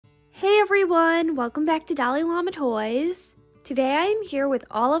everyone, welcome back to Dolly Llama Toys. Today I am here with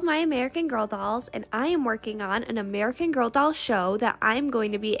all of my American Girl dolls and I am working on an American Girl doll show that I'm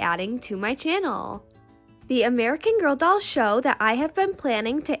going to be adding to my channel. The American Girl doll show that I have been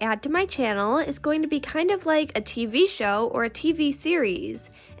planning to add to my channel is going to be kind of like a TV show or a TV series,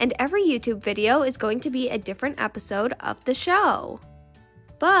 and every YouTube video is going to be a different episode of the show.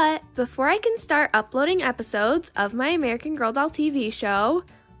 But before I can start uploading episodes of my American Girl doll TV show,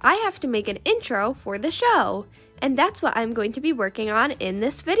 I have to make an intro for the show, and that's what I'm going to be working on in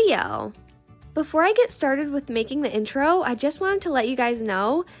this video. Before I get started with making the intro, I just wanted to let you guys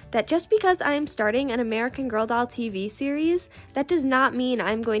know that just because I am starting an American Girl doll TV series, that does not mean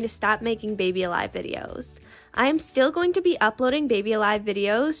I'm going to stop making Baby Alive videos. I am still going to be uploading Baby Alive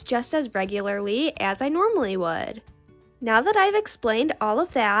videos just as regularly as I normally would. Now that I've explained all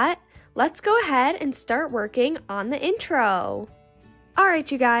of that, let's go ahead and start working on the intro.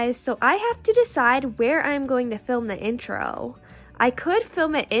 Alright you guys, so I have to decide where I'm going to film the intro. I could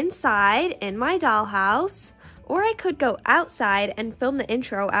film it inside in my dollhouse, or I could go outside and film the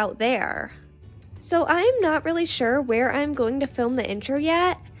intro out there. So I am not really sure where I'm going to film the intro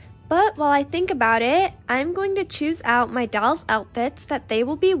yet, but while I think about it, I'm going to choose out my dolls' outfits that they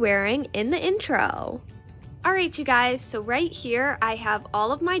will be wearing in the intro. Alright you guys, so right here I have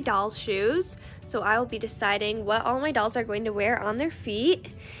all of my dolls' shoes. So I will be deciding what all my dolls are going to wear on their feet.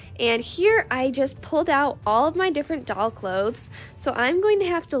 And here I just pulled out all of my different doll clothes. So I'm going to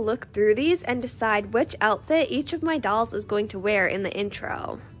have to look through these and decide which outfit each of my dolls is going to wear in the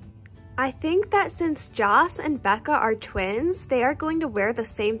intro. I think that since Joss and Becca are twins, they are going to wear the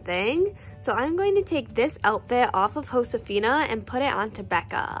same thing. So I'm going to take this outfit off of Josefina and put it onto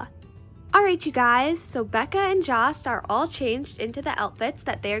Becca. Alright you guys, so Becca and Joss are all changed into the outfits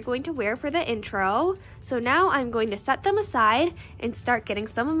that they are going to wear for the intro. So now I'm going to set them aside and start getting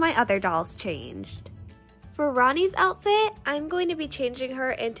some of my other dolls changed. For Ronnie's outfit, I'm going to be changing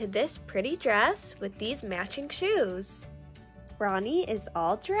her into this pretty dress with these matching shoes. Ronnie is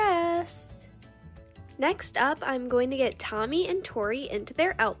all dressed. Next up, I'm going to get Tommy and Tori into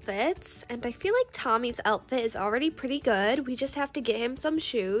their outfits, and I feel like Tommy's outfit is already pretty good. We just have to get him some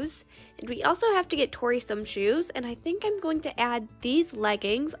shoes, and we also have to get Tori some shoes, and I think I'm going to add these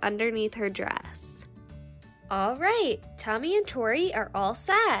leggings underneath her dress. Alright, Tommy and Tori are all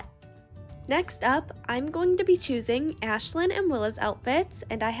set. Next up, I'm going to be choosing Ashlyn and Willa's outfits,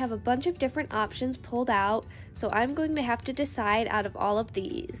 and I have a bunch of different options pulled out, so I'm going to have to decide out of all of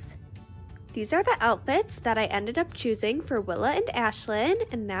these. These are the outfits that I ended up choosing for Willa and Ashlyn,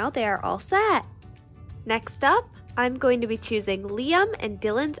 and now they are all set. Next up, I'm going to be choosing Liam and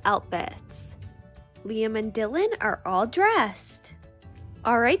Dylan's outfits. Liam and Dylan are all dressed.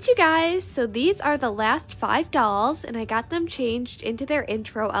 Alright you guys, so these are the last 5 dolls, and I got them changed into their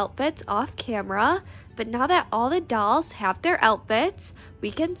intro outfits off camera, but now that all the dolls have their outfits,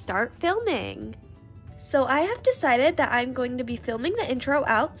 we can start filming. So I have decided that I'm going to be filming the intro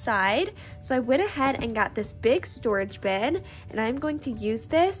outside, so I went ahead and got this big storage bin, and I'm going to use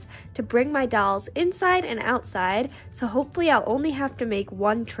this to bring my dolls inside and outside, so hopefully I'll only have to make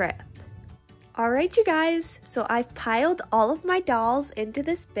one trip. Alright you guys, so I've piled all of my dolls into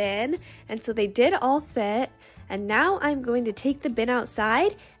this bin, and so they did all fit, and now I'm going to take the bin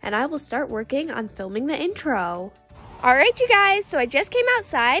outside, and I will start working on filming the intro. Alright you guys, so I just came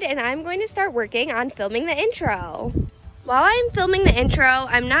outside and I'm going to start working on filming the intro. While I'm filming the intro,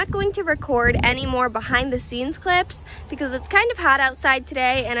 I'm not going to record any more behind the scenes clips because it's kind of hot outside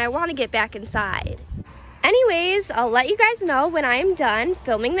today and I want to get back inside. Anyways, I'll let you guys know when I am done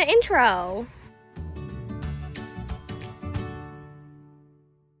filming the intro.